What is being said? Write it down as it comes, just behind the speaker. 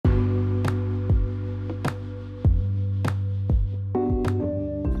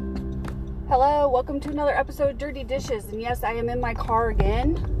Hello, welcome to another episode of Dirty Dishes. And yes, I am in my car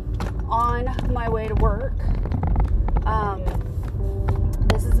again on my way to work.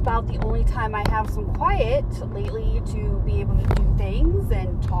 This is about the only time I have some quiet lately to be able to do things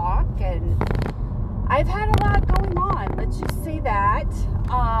and talk, and I've had a lot going on. Let's just say that.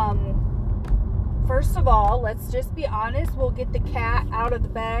 First of all, let's just be honest. We'll get the cat out of the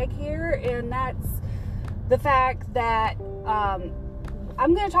bag here, and that's the fact that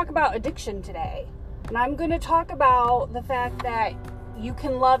I'm going to talk about addiction today. And I'm going to talk about the fact that you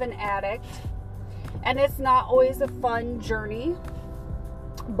can love an addict, and it's not always a fun journey,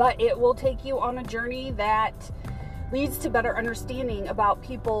 but it will take you on a journey that leads to better understanding about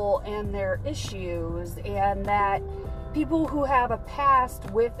people and their issues, and that people who have a past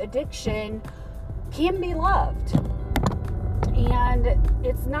with addiction can be loved. And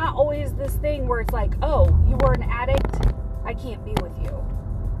it's not always this thing where it's like, oh, you were an addict, I can't be with you.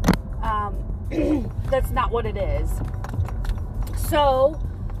 That's not what it is. So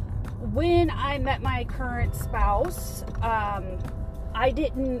when I met my current spouse, I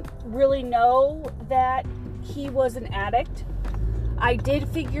didn't really know that he was an addict. I did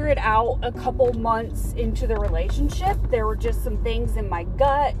figure it out a couple months into the relationship. There were just some things in my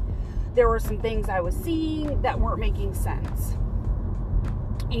gut. There were some things I was seeing that weren't making sense.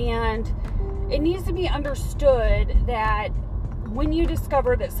 And it needs to be understood that when you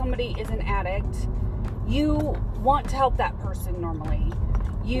discover that somebody is an addict, you want to help that person normally.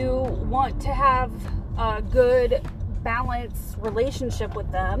 You want to have a good, balanced relationship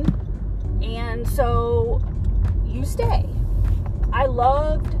with them. And so you stay. I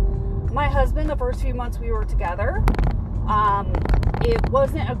loved my husband the first few months we were together. It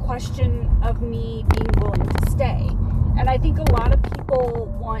wasn't a question of me being willing to stay. And I think a lot of people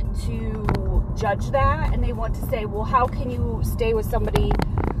want to judge that, and they want to say, well, how can you stay with somebody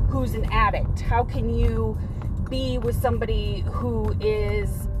who's an addict? How can you be with somebody who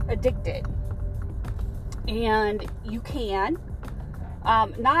is addicted? And you can.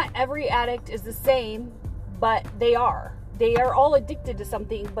 Not every addict is the same, but they are. They are all addicted to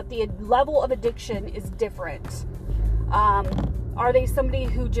something, but the level of addiction is different. Are they somebody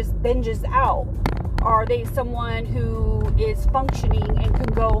who just binges out? Are they someone who is functioning and can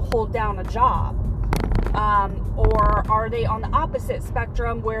go hold down a job? Or are they on the opposite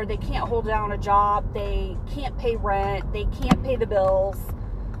spectrum where they can't hold down a job, they can't pay rent, they can't pay the bills?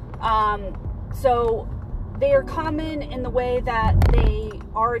 So they are common in the way that they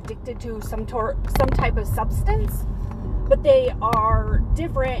are addicted to some type of substance, but they are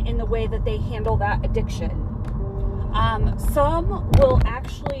different in the way that they handle that addiction. Some will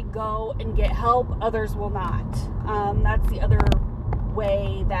actually go and get help, others will not. That's the other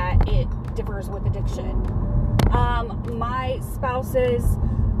way that it differs with addiction. My spouse's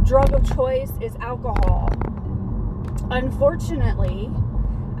drug of choice is alcohol. Unfortunately,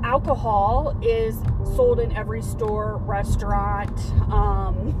 alcohol is sold in every store, restaurant.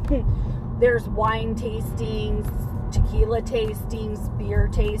 There's wine tastings, tequila tastings, beer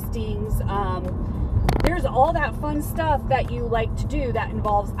tastings. There's all that fun stuff that you like to do that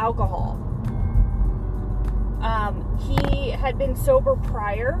involves alcohol. He had been sober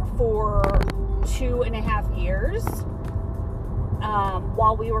prior for 2.5 years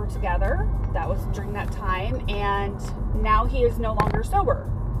while we were together. That was during that time, and now he is no longer sober.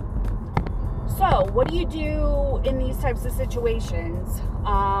 So what do you do in these types of situations?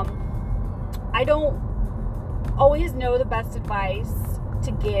 I don't always know the best advice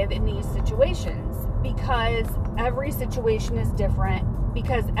to give in these situations, because every situation is different,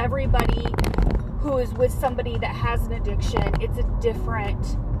 because everybody who is with somebody that has an addiction, it's a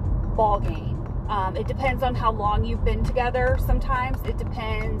different ball game. It depends on how long you've been together. Sometimes it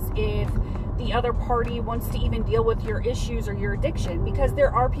depends if the other party wants to even deal with your issues or your addiction, because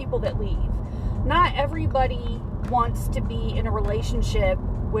there are people that leave. Not everybody wants to be in a relationship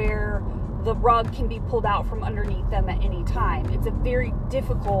where the rug can be pulled out from underneath them at any time. It's a very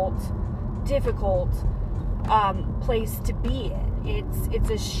difficult place to be in. It's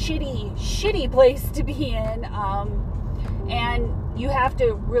a shitty place to be in, and you have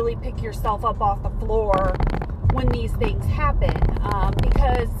to really pick yourself up off the floor when these things happen,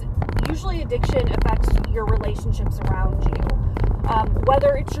 because usually addiction affects your relationships around you,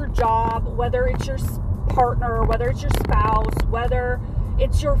 whether it's your job, whether it's your partner, whether it's your spouse, whether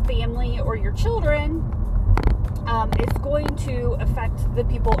it's your family or your children. It's going to affect the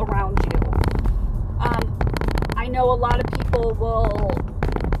people around you. I know a lot of people will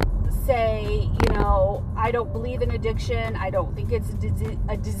say, I don't believe in addiction. I don't think it's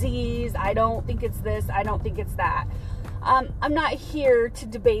a disease. I don't think it's this. I don't think it's that. I'm not here to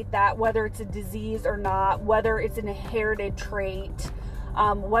debate that, whether it's a disease or not, whether it's an inherited trait,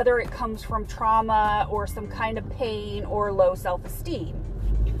 whether it comes from trauma or some kind of pain or low self-esteem.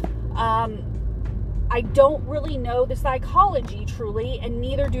 I don't really know the psychology truly, and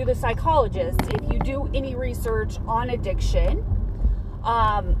neither do the psychologists. If you do any research on addiction,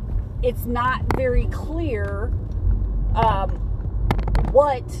 it's not very clear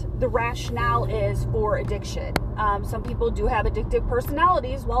what the rationale is for addiction. Some people do have addictive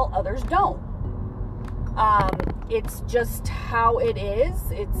personalities while others don't. It's just how it is.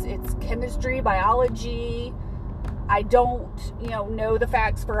 It's chemistry, biology. I don't, know the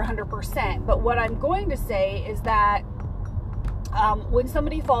facts for 100%. But what I'm going to say is that when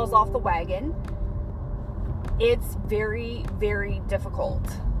somebody falls off the wagon, it's very, very difficult.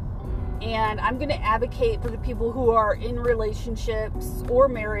 And I'm going to advocate for the people who are in relationships or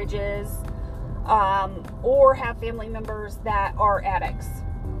marriages, or have family members that are addicts.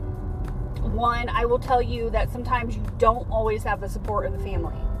 One, I will tell you that sometimes you don't always have the support of the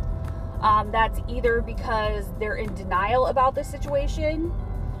family. That's either because they're in denial about the situation,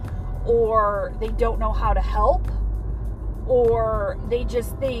 or they don't know how to help, or they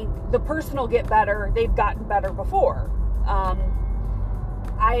just think the person will get better. They've gotten better before.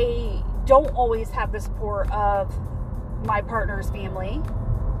 I don't always have the support of my partner's family.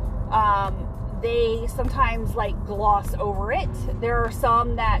 They sometimes gloss over it. There are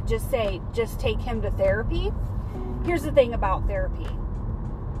some that just say, just take him to therapy. Here's the thing about therapy.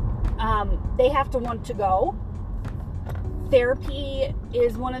 They have to want to go. Therapy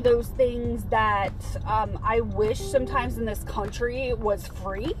is one of those things that I wish sometimes in this country was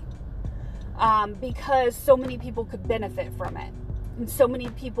free, because so many people could benefit from it, and so many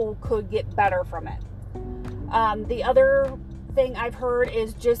people could get better from it. The other thing I've heard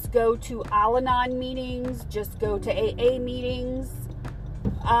is just go to Al-Anon meetings, just go to AA meetings.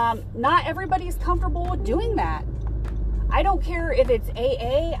 Not everybody's comfortable with doing that. I don't care if it's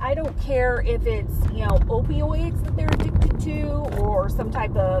AA. I don't care if it's, opioids that they're addicted to, or some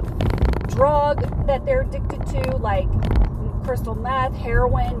type of drug that they're addicted to, like crystal meth,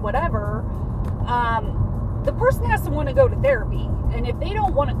 heroin, whatever. The person has to want to go to therapy. And if they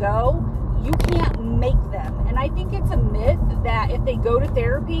don't want to go, you can't make them. And I think it's a myth that if they go to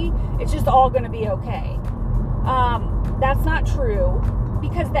therapy, it's just all going to be okay. That's not true,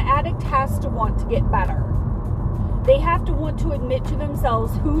 because the addict has to want to get better. They have to want to admit to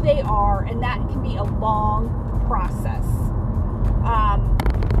themselves who they are, and that can be a long process.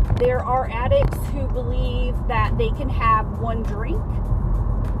 There are addicts who believe that they can have one drink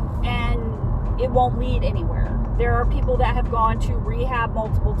and it won't lead anywhere. There are people that have gone to rehab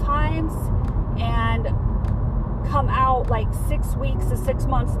multiple times and come out 6 weeks to 6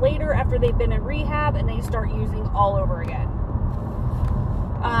 months later after they've been in rehab, and they start using all over again.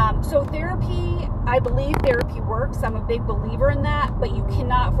 So therapy, I believe therapy works. I'm a big believer in that, but you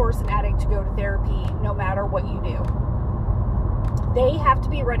cannot force an addict to go to therapy no matter what you do. They have to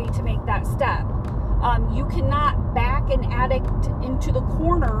be ready to make that step. You cannot back an addict into the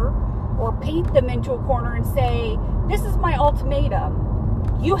corner or paint them into a corner and say, this is my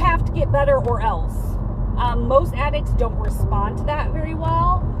ultimatum. You have to get better or else. Most addicts don't respond to that very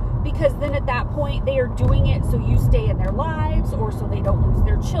well, because then at that point they are doing it so you stay in their lives, or so they don't lose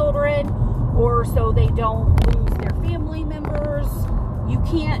their children, or so they don't lose their family members. You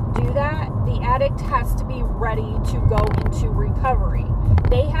can't do that. The addict has to be ready to go into recovery.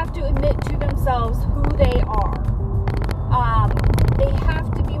 They have to admit to themselves who they are. They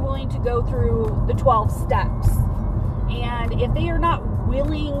have to be willing to go through the 12 steps. And if they are not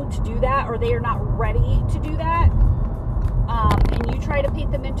willing to do that, or they are not ready to do that, and you try to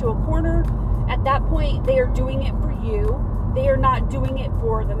paint them into a corner, at that point they are doing it for you. They are not doing it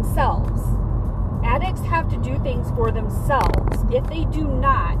for themselves. Addicts have to do things for themselves. If they do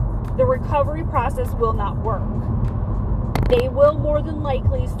not, the recovery process will not work. They will more than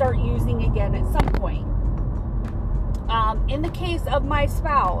likely start using again at some point. In the case of my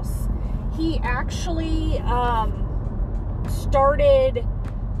spouse, he actually started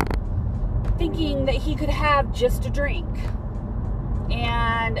thinking that he could have just a drink.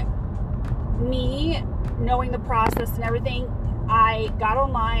 And me, knowing the process and everything, I got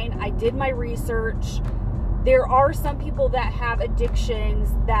online, I did my research. There are some people that have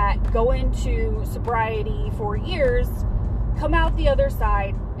addictions that go into sobriety for years, come out the other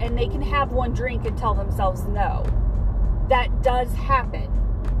side, and they can have one drink and tell themselves no. That does happen.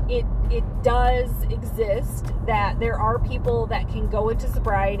 It does exist that there are people that can go into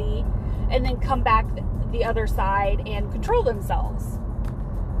sobriety and then come back the other side and control themselves.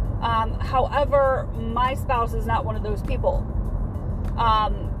 However, my spouse is not one of those people.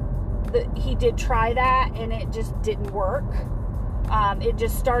 He did try that, and it just didn't work. It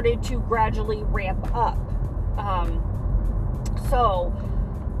just started to gradually ramp up. So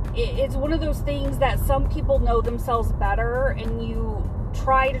it's one of those things that some people know themselves better, and you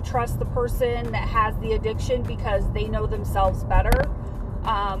try to trust the person that has the addiction because they know themselves better.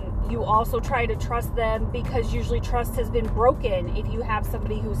 You also try to trust them because usually trust has been broken if you have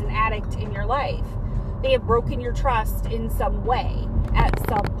somebody who's an addict in your life. They have broken your trust in some way at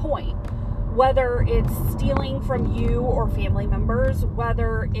some point. Whether it's stealing from you or family members,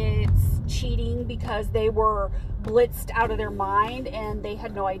 whether it's cheating because they were blitzed out of their mind and they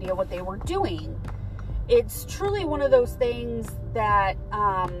had no idea what they were doing. It's truly one of those things that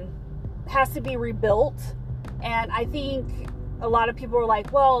has to be rebuilt. And I think a lot of people are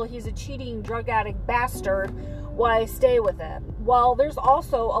like, well, he's a cheating drug addict bastard, why stay with him? Well, there's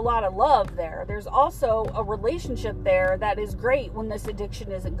also a lot of love there. There's also a relationship there that is great when this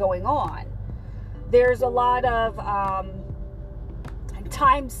addiction isn't going on. There's a lot of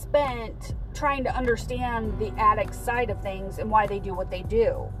time spent trying to understand the addict side of things and why they do what they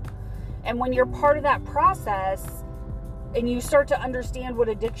do. And when you're part of that process and you start to understand what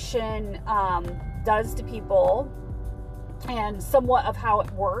addiction does to people and somewhat of how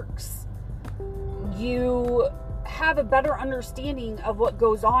it works, you have a better understanding of what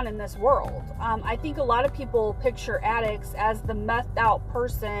goes on in this world. I think a lot of people picture addicts as the methed out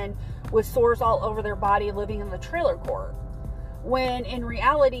person with sores all over their body living in the trailer court, when in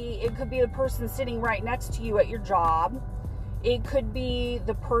reality it could be the person sitting right next to you at your job. It could be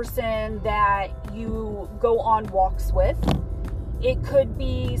the person that you go on walks with. It could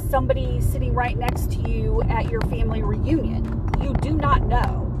be somebody sitting right next to you at your family reunion. You do not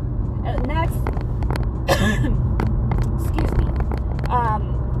know. And that's excuse me,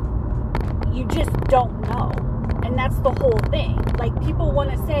 you just don't know. And that's the whole thing. Like, people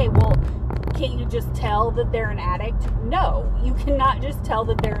want to say, well, can't you just tell that they're an addict? No, you cannot just tell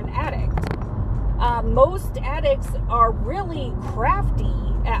that they're an addict. Most addicts are really crafty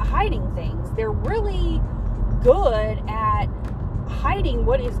at hiding things. They're really good at hiding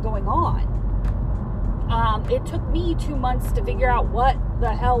what is going on. It took me 2 months to figure out what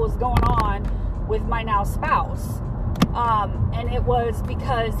the hell was going on with my now spouse. And it was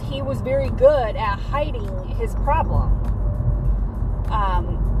because he was very good at hiding his problem.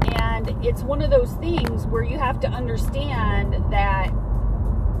 And it's one of those things where you have to understand that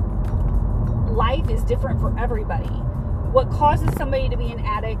life is different for everybody. What causes somebody to be an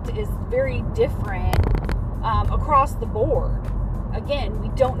addict is very different across the board. Again, we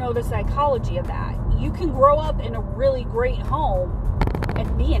don't know the psychology of that. You can grow up in a really great home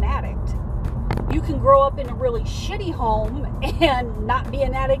and be an addict. You can grow up in a really shitty home and not be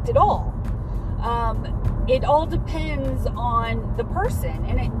an addict at all. It all depends on the person,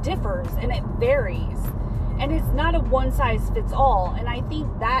 and it differs and it varies. And it's not a one size fits all. And I think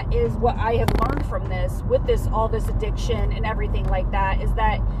that is what I have learned from this, with this, all this addiction and everything like that, is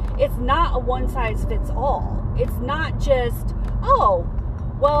that it's not a one size fits all. It's not just, oh,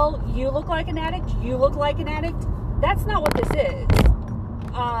 well, you look like an addict, you look like an addict. That's not what this is.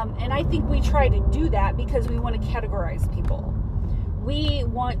 And I think we try to do that because we want to categorize people. We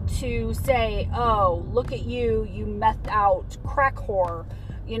want to say, oh, look at you, you methed out crack whore,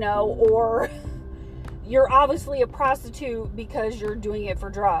 you know, or you're obviously a prostitute because you're doing it for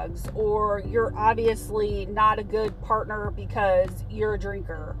drugs, or you're obviously not a good partner because you're a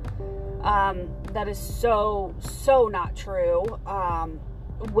drinker. That is so not true.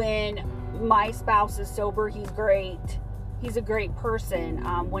 When my spouse is sober, he's great. He's a great person.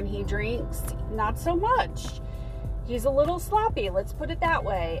 When he drinks, not so much. He's a little sloppy, let's put it that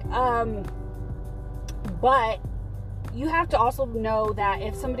way. But you have to also know that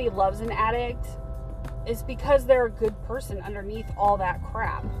if somebody loves an addict, it's because they're a good person underneath all that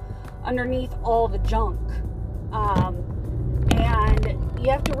crap, underneath all the junk. And you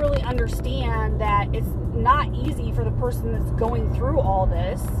have to really understand that it's not easy for the person that's going through all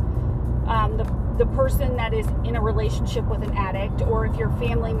this. The person that is in a relationship with an addict, or if you're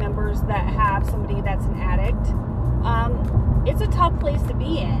family members that have somebody that's an addict, it's a tough place to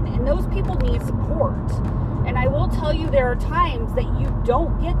be in, and those people need support. And I will tell you, there are times that you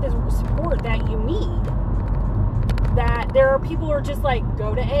don't get the support that you need. That there are people who are just like,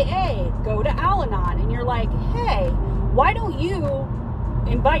 go to AA, go to Al-Anon, and you're like, hey, why don't you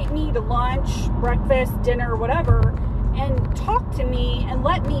invite me to lunch, breakfast, dinner, whatever, and talk to me and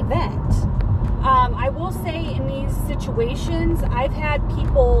let me vent. I will say, in these situations, I've had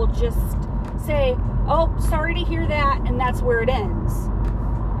people just say, oh, sorry to hear that, and that's where it ends.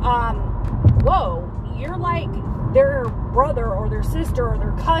 whoa, you're like their brother or their sister or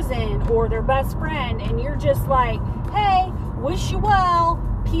their cousin or their best friend, and you're just like, hey, wish you well,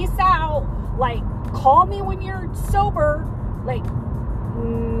 peace out, like, call me when you're sober. Like,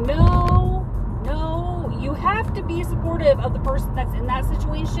 no, you have to be supportive of the person that's in that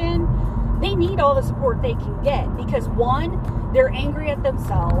situation. They need all the support they can get, because 1, they're angry at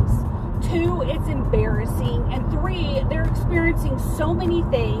themselves, 2, it's embarrassing, and 3, they're experiencing so many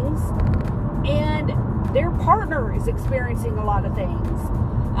things, and their partner is experiencing a lot of things.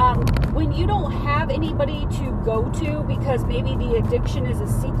 When you don't have anybody to go to because maybe the addiction is a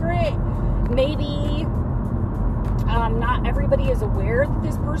secret, maybe not everybody is aware that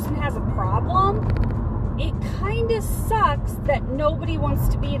this person has a problem, it kind of sucks that nobody wants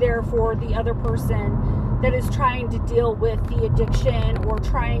to be there for the other person that is trying to deal with the addiction or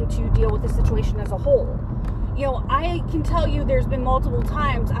trying to deal with the situation as a whole. You know, I can tell you there's been multiple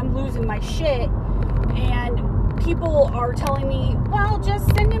times I'm losing my shit and people are telling me, well, just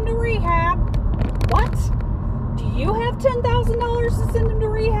send him to rehab. What? Do you have $10,000 to send him to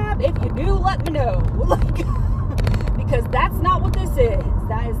rehab? If you do, let me know. Like, because that's not what this is.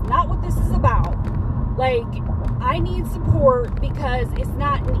 That is not what this is about. Like, I need support because it's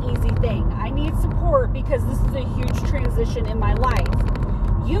not an easy thing. I need support because this is a huge transition in my life.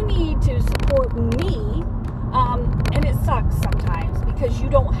 You need to support me, and it sucks sometimes because you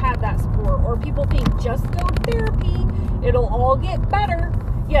don't have that support, or people think just go to therapy, it'll all get better.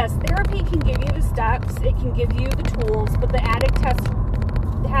 Yes, therapy can give you the steps, it can give you the tools, but the addict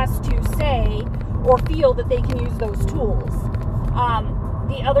has to say or feel that they can use those tools.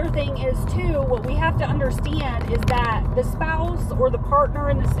 The other thing is, too, what we have to understand is that the spouse or the partner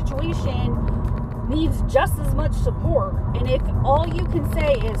in the situation needs just as much support. And if all you can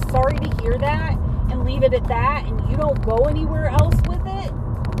say is sorry to hear that and leave it at that, and you don't go anywhere else with it,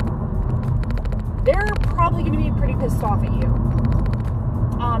 they're probably going to be pretty pissed off at you.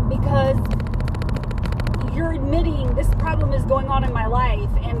 Because you're admitting this problem is going on in my life,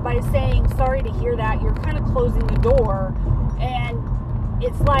 and by saying sorry to hear that, you're kind of closing the door, and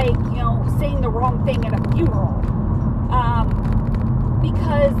it's like, you know, saying the wrong thing at a funeral.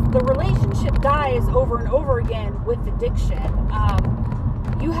 Because the relationship dies over and over again with addiction.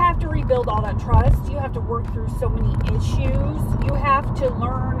 You have to rebuild all that trust. You have to work through so many issues. You have to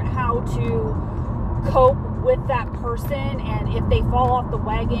learn how to cope with that person, and if they fall off the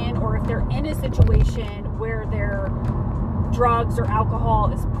wagon, or if they're in a situation where their drugs or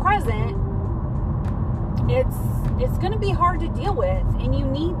alcohol is present, it's going to be hard to deal with, and you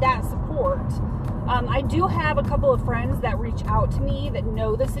need that support. I do have a couple of friends that reach out to me that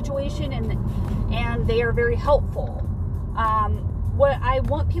know the situation, and they are very helpful. What I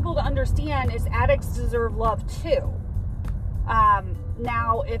want people to understand is addicts deserve love too.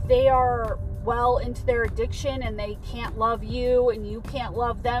 Now, if they are well into their addiction and they can't love you and you can't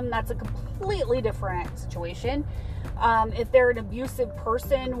love them, that's a completely different situation. If they're an abusive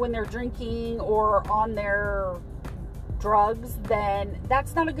person when they're drinking or on their drugs, then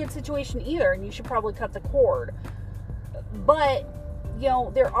that's not a good situation either, and you should probably cut the cord. But, you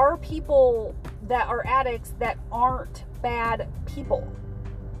know, there are people that are addicts that aren't bad people,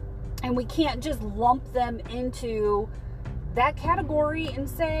 and we can't just lump them into that category and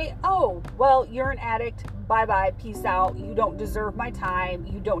say, oh, well, you're an addict, bye-bye, peace out, you don't deserve my time,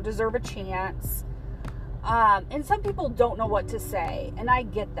 you don't deserve a chance. And some people don't know what to say, and I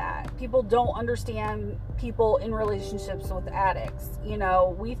get that. People don't understand people in relationships with addicts. You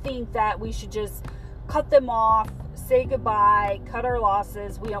know, we think that we should just cut them off, say goodbye, cut our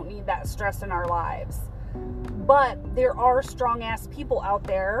losses. We don't need that stress in our lives. But there are strong-ass people out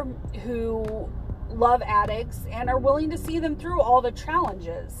there who love addicts and are willing to see them through all the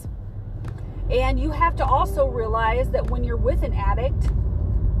challenges. And you have to also realize that when you're with an addict,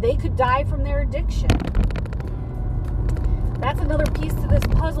 they could die from their addiction. That's another piece to this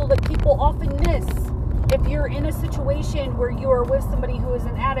puzzle that people often miss. If you're in a situation where you are with somebody who is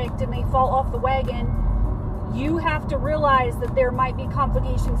an addict and they fall off the wagon, you have to realize that there might be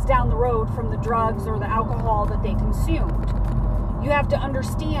complications down the road from the drugs or the alcohol that they consumed. You have to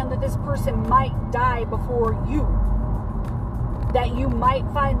understand that this person might die before you. That you might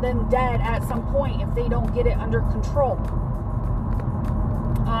find them dead at some point if they don't get it under control.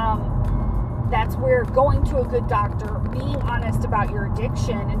 That's where going to a good doctor, being honest about your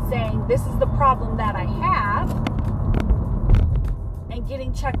addiction and saying, this is the problem that I have, and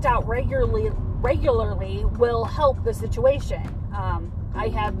getting checked out regularly will help the situation. I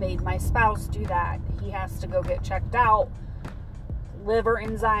have made my spouse do that. He has to go get checked out, liver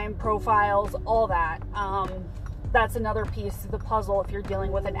enzyme profiles, all that. that's another piece of the puzzle if you're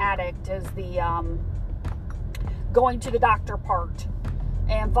dealing with an addict, is the going to the doctor part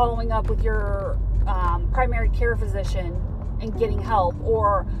and following up with your primary care physician and getting help,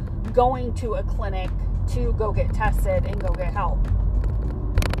 or going to a clinic to go get tested and go get help.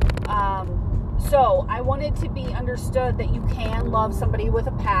 So I wanted to be understood that you can love somebody with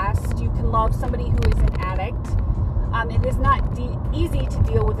a past. You can love somebody who is an addict. It is not easy to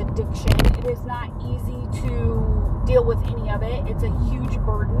deal with addiction. It is not easy to deal with any of it. It's a huge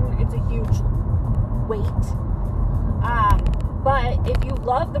burden. It's a huge weight. But if you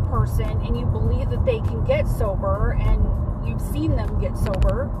love the person and you believe that they can get sober, and you've seen them get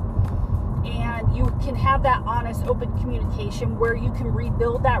sober, and you can have that honest, open communication where you can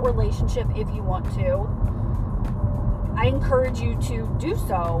rebuild that relationship if you want to, I encourage you to do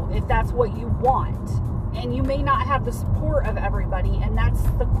so if that's what you want. And you may not have the support of everybody, and that's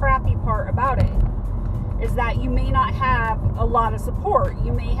the crappy part about it, is that you may not have a lot of support.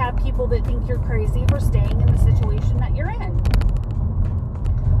 You may have people that think you're crazy for staying in the situation that you're in.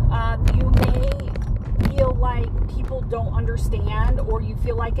 You may feel like people don't understand, or you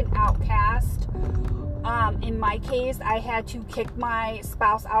feel like an outcast. In my case, I had to kick my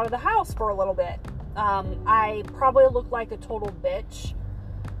spouse out of the house for a little bit. I probably looked like a total bitch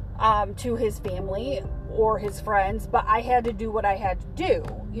to his family or his friends, but I had to do what I had to do.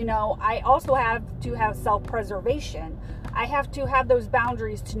 You know, I also have to have self-preservation. I have to have those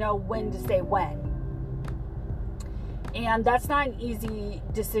boundaries to know when to say when. And that's not an easy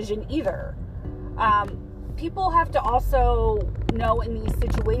decision either. People have to also know in these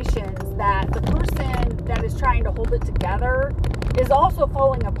situations that the person that is trying to hold it together is also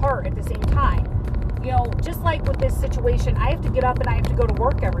falling apart at the same time. You know, just like with this situation, I have to get up and I have to go to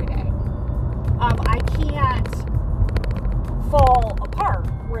work every day. I can't fall apart,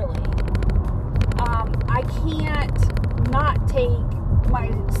 really. I can't not take my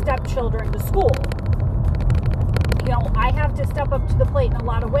stepchildren to school. You know, I have to step up to the plate in a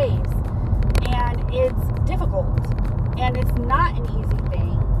lot of ways. And it's difficult. And it's not an easy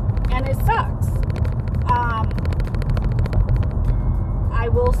thing. And it sucks. I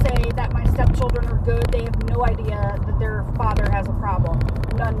will say that my stepchildren are good. They have no idea that their father has a problem.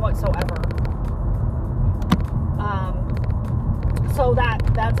 None whatsoever. So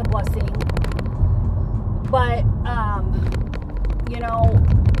that's a blessing. But, you know,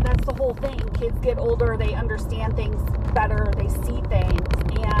 that's the whole thing. Kids get older, they understand things better, they see things,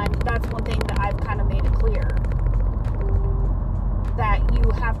 and that's one thing that I've kind of made it clear. That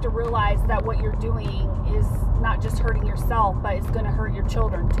you have to realize that what you're doing is not just hurting yourself, but it's going to hurt your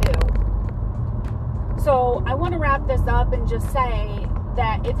children too. So I want to wrap this up and just say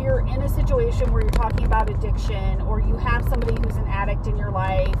that if you're in a situation where you're talking about addiction, or you have somebody who's an addict in your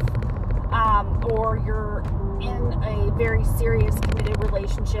life, or you're in a very serious committed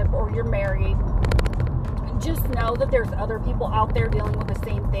relationship, or you're married, just know that there's other people out there dealing with the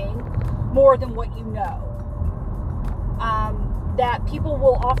same thing more than what you know. That people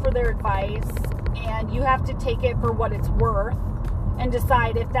will offer their advice, and you have to take it for what it's worth and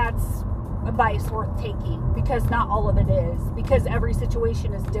decide if that's advice worth taking, because not all of it is, because every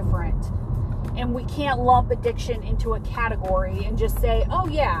situation is different. And we can't lump addiction into a category and just say, oh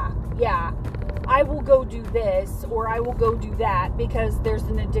yeah, I will go do this, or I will go do that, because there's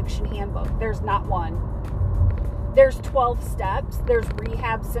an addiction handbook. There's not one. There's 12 steps, there's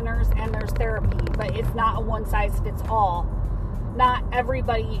rehab centers, and there's therapy, but it's not a one size fits all. Not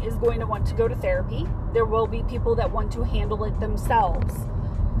everybody is going to want to go to therapy. There will be people that want to handle it themselves.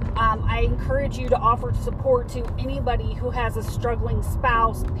 I encourage you to offer support to anybody who has a struggling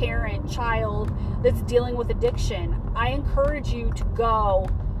spouse, parent, child that's dealing with addiction. I encourage you to go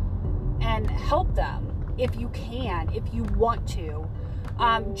and help them if you can, if you want to.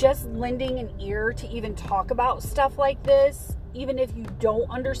 Just lending an ear to even talk about stuff like this, even if you don't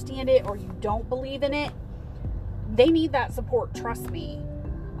understand it or you don't believe in it, they need that support, trust me.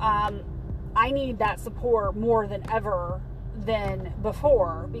 I need that support more than ever than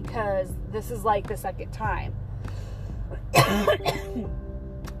before, because this is like the second time.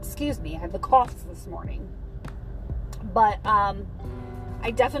 Excuse me, I had the coughs this morning. But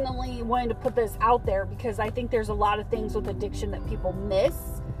I definitely wanted to put this out there because I think there's a lot of things with addiction that people miss.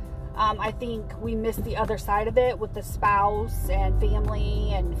 I think we miss the other side of it with the spouse and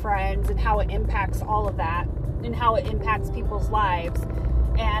family and friends, and how it impacts all of that, and how it impacts people's lives.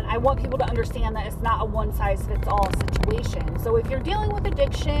 And I want people to understand that it's not a one-size-fits-all situation. So if you're dealing with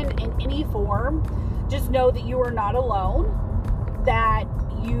addiction in any form, just know that you are not alone, that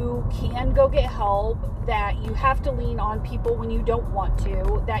you can go get help, that you have to lean on people when you don't want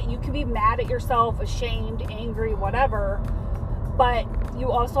to, that you can be mad at yourself, ashamed, angry, whatever, but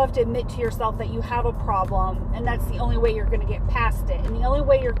you also have to admit to yourself that you have a problem, and that's the only way you're going to get past it. And the only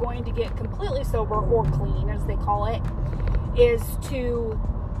way you're going to get completely sober, or clean as they call it, is to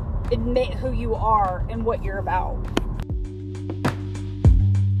admit who you are and what you're about.